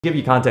To give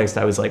you context,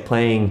 I was like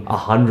playing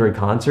 100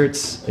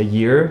 concerts a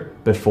year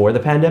before the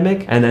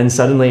pandemic, and then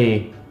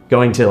suddenly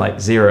going to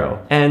like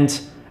 0.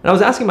 And I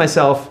was asking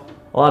myself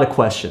a lot of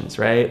questions,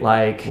 right?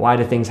 Like, why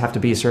do things have to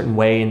be a certain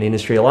way in the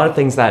industry? A lot of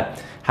things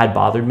that had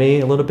bothered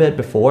me a little bit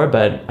before,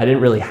 but I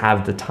didn't really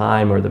have the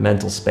time or the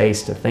mental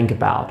space to think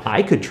about.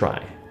 I could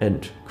try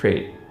and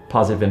create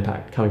positive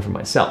impact coming from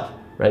myself,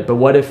 right? But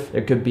what if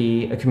there could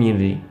be a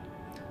community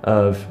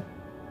of,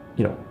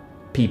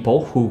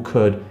 people who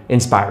could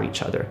inspire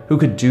each other, who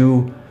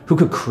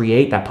could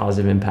create that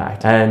positive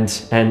impact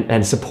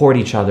and support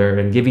each other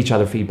and give each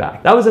other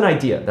feedback. That was an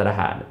idea that I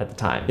had at the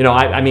time.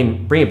 I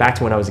mean, bring it back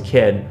to when I was a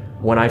kid,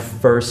 when I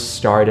first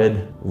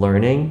started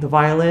learning the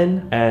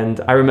violin, and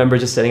I remember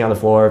just sitting on the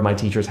floor of my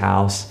teacher's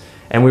house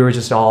and we were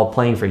just all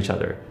playing for each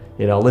other,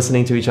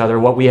 listening to each other,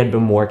 what we had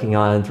been working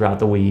on throughout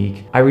the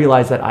week. I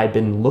realized that I'd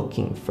been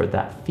looking for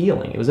that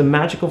feeling. It was a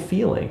magical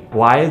feeling.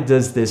 Why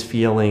does this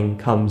feeling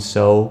come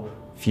so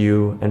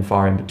few and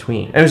far in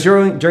between? And it was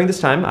during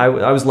this time, I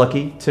was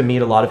lucky to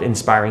meet a lot of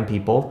inspiring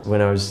people. When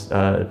I was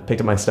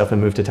picked up my stuff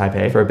and moved to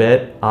Taipei for a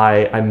bit,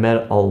 I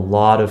met a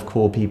lot of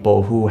cool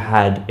people who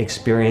had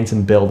experience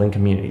in building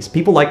communities.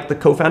 People like the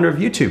co-founder of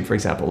YouTube, for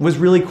example. It was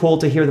really cool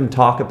to hear them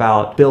talk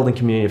about building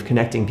community, of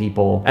connecting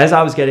people. As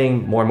I was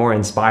getting more and more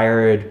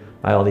inspired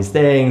by all these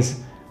things,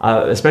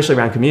 especially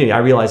around community, I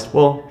realized,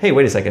 well, hey,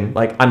 wait a second,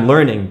 like I'm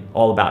learning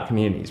all about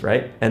communities,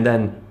 right? And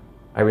then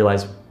I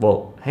realized,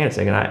 well, hang on a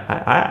second,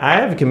 I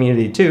have a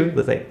community too.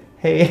 Let's say,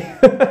 hey.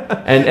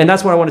 and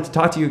that's what I wanted to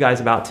talk to you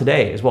guys about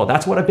today as well.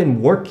 That's what I've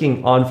been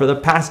working on for the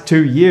past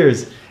 2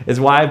 years, is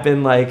why I've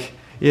been like,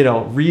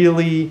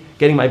 really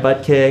getting my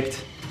butt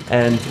kicked.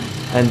 And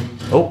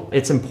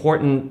it's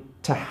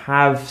important to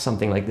have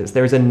something like this.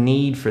 There's a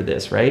need for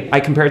this, right?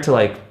 I compare it to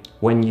like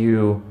when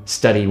you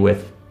study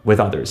with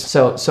others.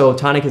 So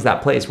Tonic is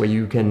that place where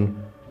you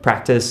can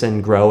practice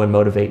and grow and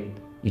motivate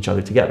each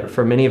other together.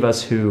 For many of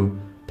us who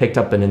picked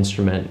up an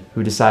instrument,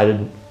 who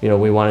decided,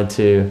 we wanted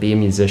to be a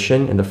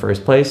musician in the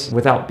first place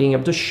without being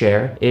able to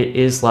share, it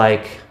is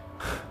like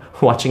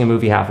watching a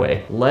movie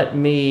halfway. Let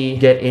me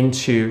get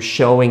into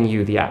showing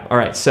you the app. All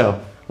right, so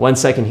 1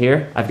 second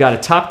here. I've got a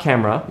top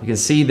camera. You can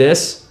see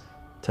this.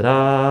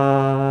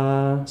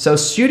 Ta-da! So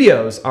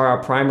studios are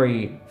our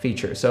primary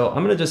feature. So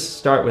I'm gonna just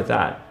start with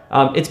that.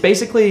 It's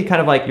basically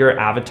kind of like your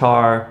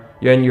avatar.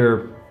 You're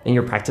in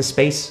your practice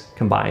space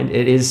combined.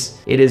 It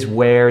is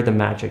where the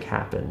magic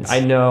happens. I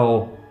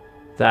know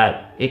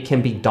that it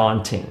can be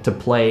daunting to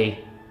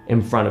play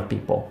in front of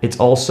people. It's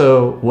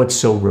also what's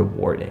so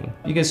rewarding.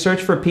 You can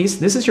search for a piece.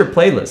 This is your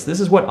playlist. This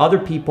is what other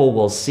people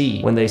will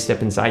see when they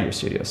step inside your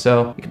studio.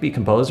 So it could be a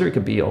composer, it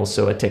could be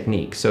also a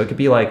technique. So it could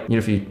be like,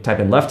 if you type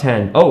in left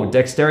hand,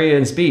 dexterity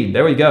and speed,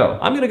 there we go.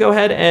 I'm gonna go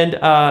ahead and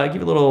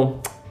give a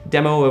little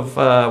demo of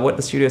what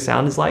the studio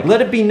sound is like.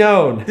 Let it be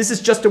known, this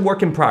is just a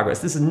work in progress.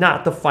 This is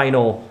not the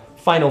final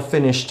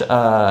finished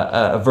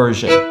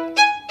version.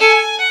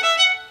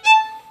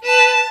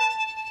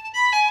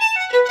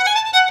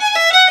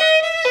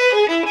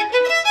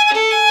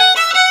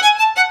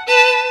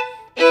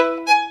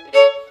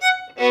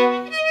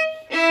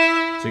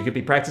 So you could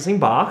be practicing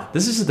Bach.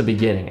 This is just the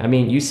beginning. I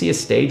mean, you see a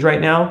stage right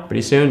now.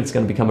 Pretty soon it's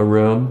gonna become a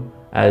room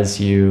as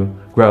you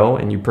grow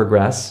and you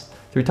progress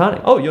through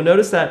Tonic. Oh, you'll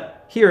notice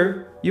that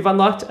here, you've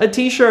unlocked a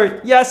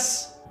t-shirt.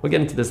 Yes! We'll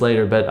get into this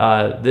later,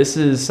 but this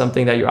is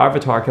something that your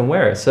avatar can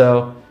wear.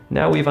 So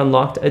now we've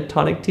unlocked a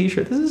Tonic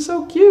t-shirt. This is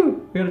so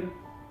cute. We're gonna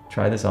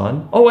try this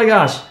on. Oh my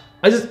gosh.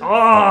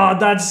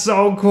 That's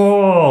so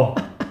cool.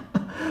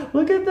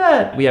 Look at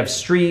that. We have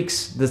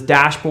streaks. This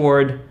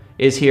dashboard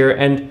is here.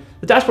 And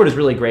the dashboard is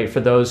really great for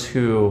those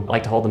who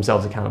like to hold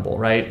themselves accountable,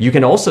 right? You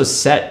can also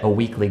set a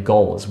weekly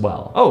goal as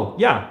well. Oh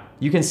yeah,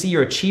 you can see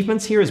your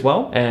achievements here as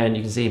well. And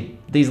you can see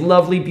these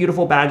lovely,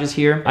 beautiful badges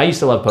here. I used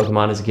to love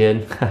Pokemon as a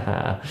kid.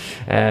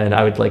 And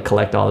I would like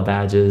collect all the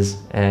badges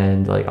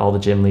and like all the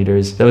gym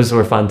leaders. Those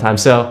were fun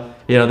times. So,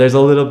 there's a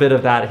little bit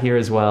of that here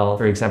as well.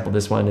 For example,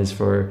 this one is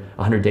for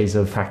 100 days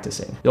of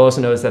practicing. You'll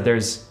also notice that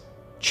there's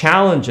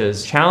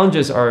challenges.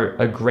 Challenges are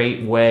a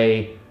great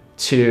way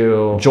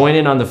to join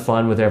in on the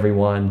fun with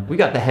everyone. We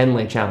got the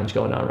Henley challenge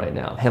going on right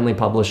now. Henley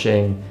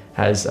Publishing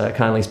has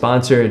kindly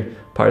sponsored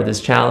part of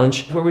this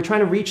challenge, where we're trying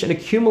to reach an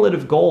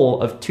accumulative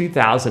goal of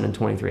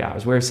 2,023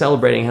 hours. We're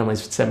celebrating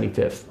Henley's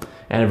 75th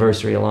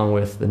anniversary along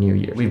with the new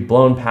year. We've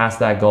blown past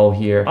that goal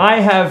here.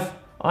 I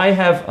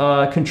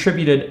have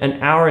contributed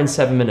 1 hour and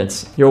 7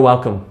 minutes. You're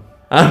welcome.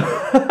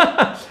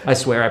 I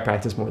swear I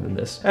practice more than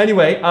this.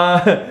 Anyway,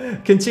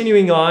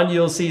 continuing on,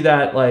 you'll see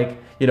that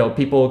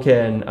people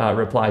can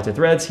reply to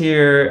threads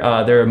here.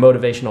 There are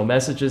motivational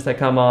messages that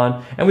come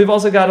on. And we've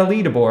also got a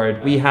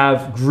leaderboard. We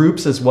have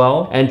groups as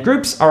well. And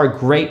groups are a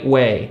great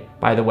way,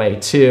 by the way,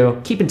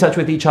 to keep in touch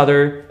with each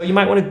other. You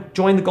might want to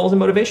join the Goals and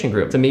Motivation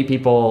group to meet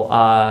people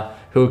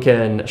who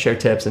can share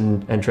tips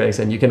and tricks.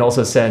 And you can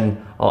also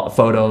send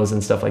photos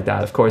and stuff like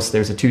that. Of course,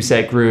 there's a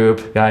 2-set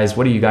group. Guys,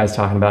 what are you guys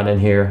talking about in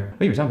here?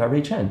 Oh, you were talking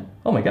about Chen.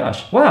 Oh my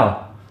gosh,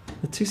 wow.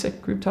 The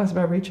 2-set group talks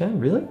about Chen,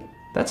 really?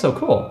 That's so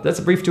cool. That's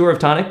a brief tour of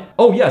Tonic.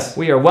 Oh yes,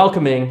 we are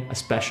welcoming a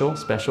special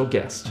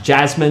guest,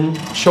 Jasmine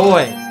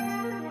Choi.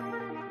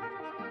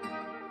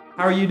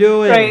 How are you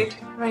doing? Great.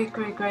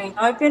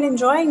 I've been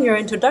enjoying your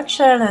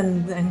introduction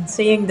and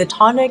seeing the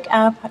Tonic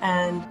app,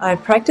 and I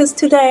practiced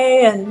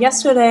today and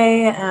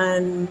yesterday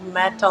and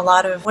met a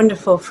lot of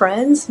wonderful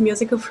friends,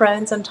 musical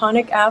friends on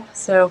Tonic app.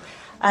 So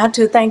I had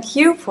to thank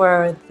you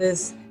for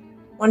this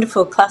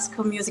wonderful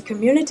classical music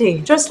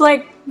community, just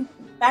like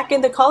back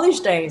in the college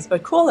days,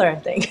 but cooler, I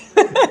think.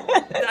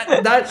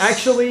 that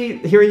actually,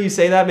 hearing you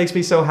say that makes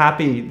me so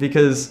happy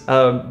because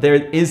there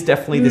is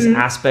definitely this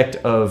aspect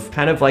of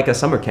kind of like a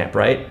summer camp,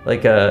 right?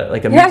 Like a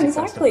music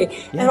exactly.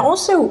 festival. And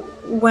also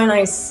when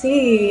I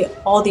see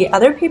all the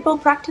other people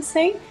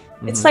practicing,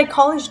 it's like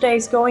college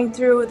days, going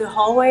through the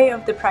hallway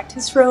of the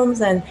practice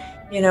rooms and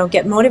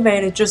get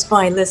motivated just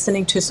by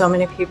listening to so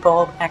many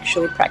people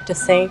actually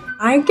practicing.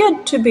 I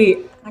get to be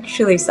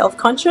actually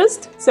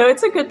self-conscious, so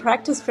it's a good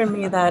practice for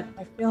me that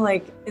I feel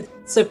like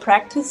it's a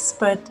practice,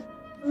 but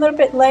a little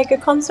bit like a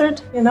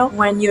concert,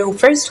 When you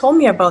first told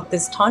me about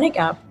this Tonic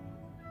app,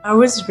 I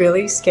was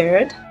really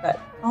scared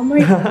that, oh my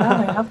god,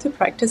 I have to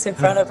practice in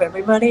front of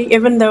everybody,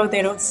 even though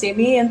they don't see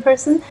me in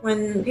person.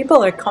 When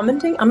people are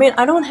commenting, I mean,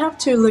 I don't have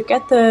to look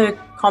at the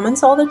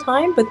comments all the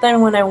time, but then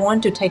when I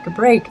want to take a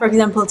break, for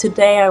example,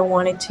 today I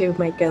wanted to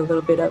make a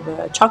little bit of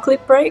a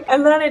chocolate break,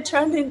 and then it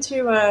turned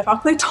into a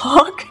chocolate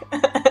talk.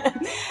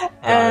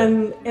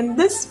 And in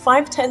this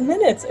 5-10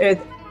 minutes, it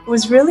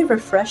was really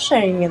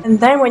refreshing. And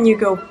then when you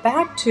go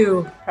back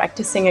to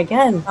practicing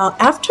again,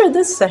 after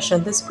this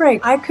session, this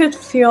break, I could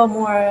feel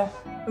more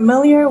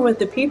familiar with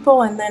the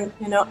people, and then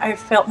I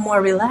felt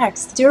more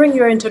relaxed. During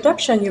your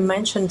introduction, you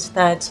mentioned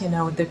that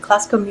the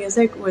classical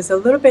music was a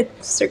little bit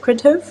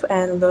secretive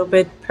and a little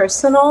bit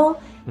personal,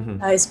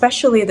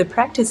 especially the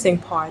practicing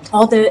part.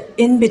 All the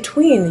in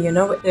between,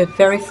 the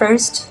very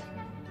first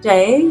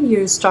day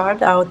you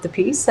start out the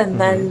piece, and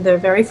then the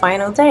very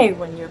final day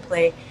when you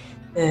play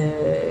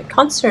the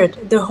concert,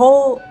 the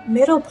whole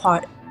middle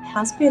part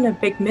has been a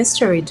big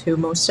mystery to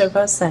most of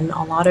us and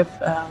a lot of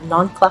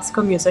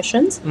non-classical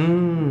musicians.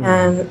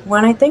 And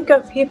when I think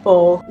of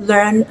people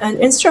learn an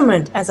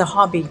instrument as a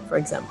hobby, for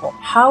example,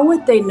 how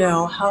would they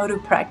know how to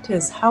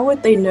practice? How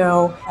would they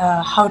know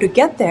how to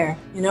get there?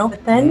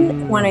 But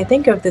then when I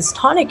think of this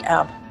Tonic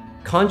app,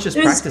 conscious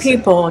these practicing.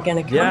 people are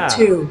going to come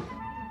to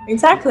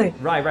exactly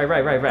right.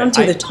 come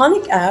to the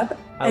Tonic app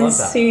and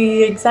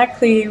see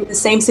exactly the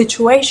same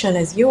situation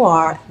as you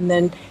are, and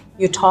then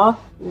you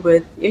talk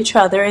with each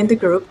other in the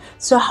group.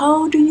 So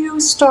how do you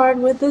start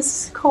with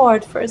this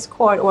chord, first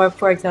chord, or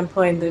for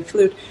example in the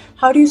flute,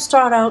 how do you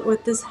start out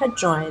with this head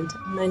joint?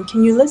 And then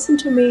can you listen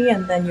to me,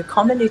 and then you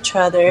comment each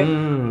other,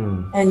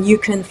 and you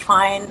can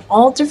find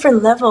all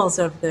different levels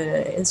of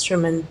the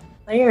instrument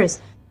players.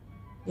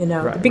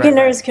 The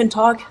beginners can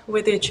talk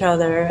with each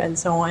other and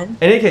so on. In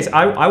any case,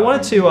 I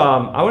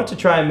wanted to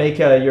try and make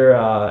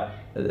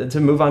to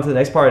move on to the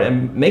next part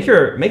and make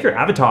your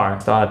avatar.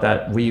 Thought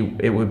that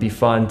it would be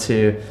fun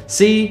to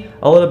see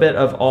a little bit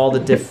of all the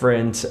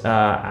different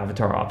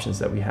avatar options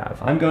that we have.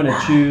 I'm going to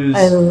choose.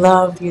 I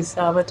love these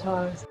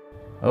avatars.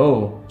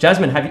 Oh,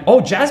 Jasmine,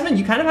 Jasmine,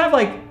 you kind of have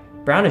like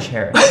brownish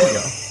hair. There you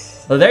go.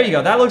 Oh, there you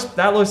go. That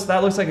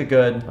looks like a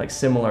good, like,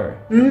 similar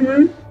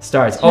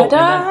starts. Oh, and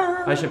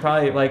then I should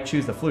probably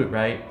choose the flute,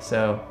 right?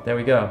 So there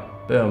we go.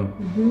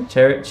 Boom.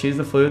 Choose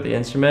the flute, the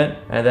instrument,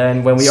 and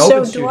then when we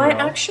open studio. So do I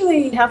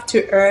actually have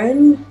to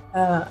earn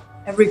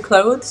every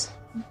clothes?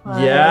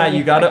 Yeah,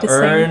 you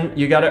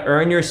gotta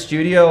earn your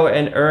studio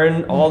and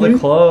earn all the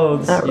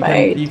clothes.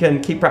 You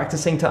can keep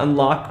practicing to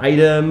unlock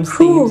items,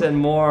 themes, and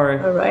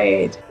more. All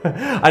right.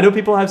 I know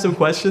people have some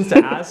questions to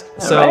ask,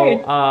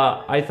 so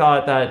I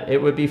thought that it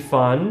would be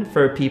fun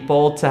for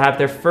people to have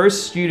their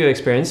first studio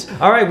experience.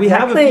 All right, we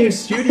have a few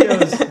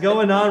studios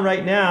going on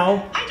right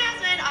now. Hi,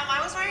 Jasmine.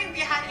 I was wondering if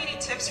you had any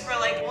tips for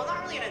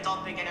not really an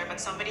adult beginner, but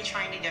somebody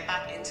trying to get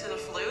back into the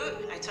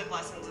flute. I took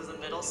lessons as a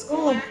middle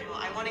schooler.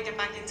 I want to get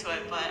back into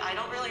it, but I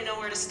don't really know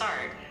where to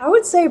start. I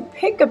would say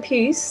pick a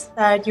piece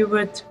that you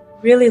would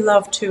really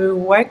love to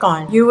work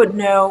on. You would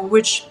know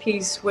which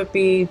piece would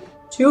be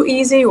too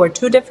easy or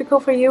too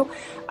difficult for you.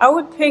 I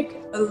would pick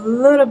a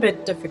little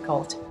bit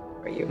difficult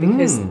for you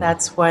because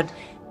that's what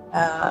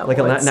like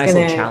a nice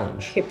little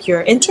challenge. Keep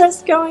your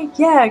interest going.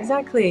 Yeah,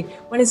 exactly.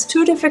 When it's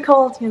too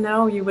difficult,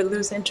 you would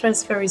lose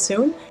interest very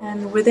soon.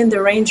 And within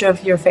the range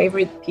of your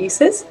favorite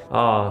pieces.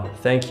 Oh,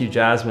 thank you,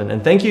 Jasmine,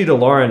 and thank you to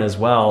Lauren as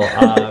well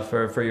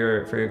for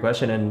your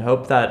question. And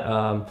hope that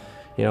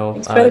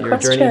your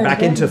journey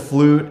back into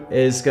flute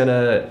is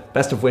gonna.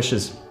 Best of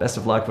wishes, best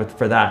of luck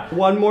for that.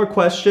 One more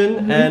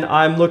question, and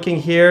I'm looking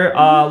here.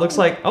 Looks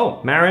like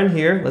Marin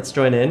here. Let's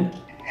join in.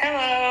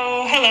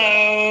 Hello.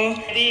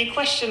 The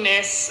question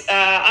is,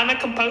 I'm a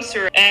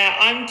composer.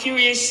 I'm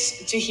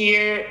curious to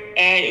hear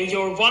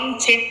your one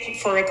tip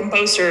for a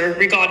composer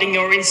regarding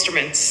your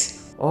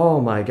instruments. Oh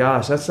my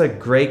gosh, that's a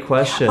great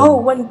question. Oh,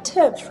 one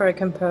tip for a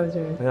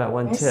composer. Yeah,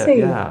 one tip. See.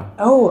 Yeah.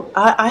 Oh,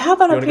 I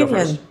have an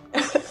opinion.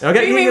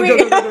 Okay, Me, yeah, me, go,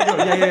 me. go, go, go,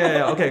 go.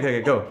 Yeah.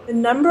 Okay, go. The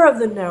number of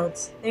the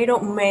notes, they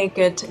don't make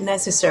it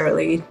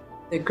necessarily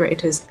the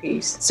greatest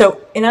piece. So,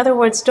 in other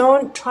words,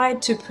 don't try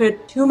to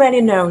put too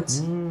many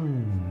notes.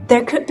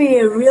 There could be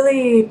a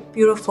really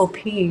beautiful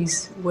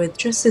piece with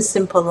just a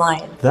simple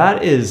line.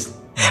 That is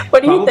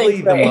What do you probably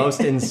think, the Ray? most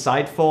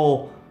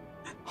insightful.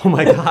 Oh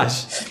my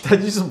gosh, that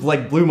just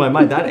like blew my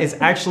mind. That is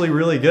actually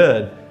really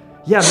good.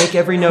 Yeah, make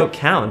every note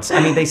count. I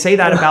mean, they say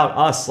that about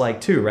us,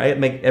 like, too, right?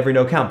 Make every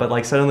note count. But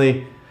like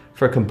suddenly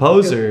for a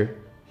composer,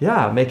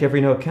 yeah, make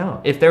every note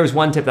count. If there was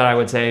one tip that I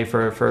would say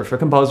for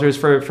composers,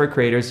 for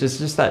creators, is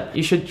just that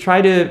you should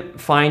try to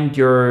find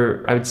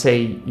your, I would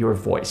say, your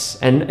voice,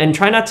 and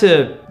try not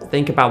to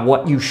think about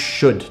what you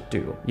should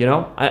do, you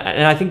know?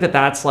 And I think that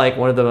that's like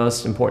one of the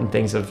most important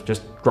things of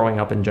just growing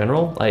up in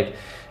general, like,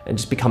 and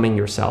just becoming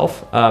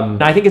yourself.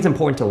 And I think it's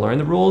important to learn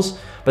the rules,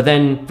 but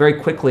then very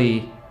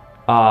quickly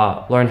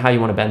learn how you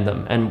want to bend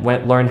them, and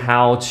learn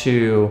how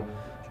to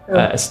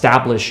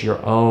establish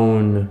your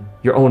own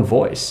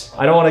voice.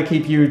 I don't want to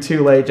keep you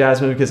too late,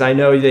 Jasmine, because I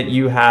know that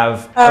you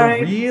have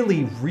a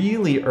really,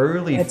 really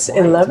early It's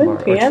flight 11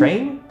 tomorrow. p.m. Or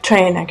train?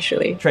 Train,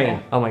 actually. Train.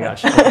 Yeah. Oh my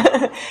gosh.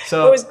 Okay.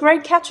 So it was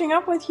great catching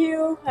up with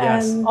you,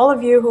 Yes. and all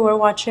of you who are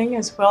watching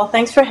as well.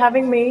 Thanks for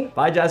having me.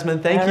 bye,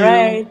 Jasmine. Thank All you.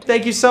 right.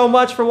 Thank you so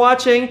much for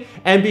watching,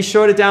 and be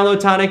sure to download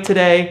Tonic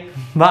today.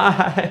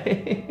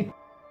 Bye.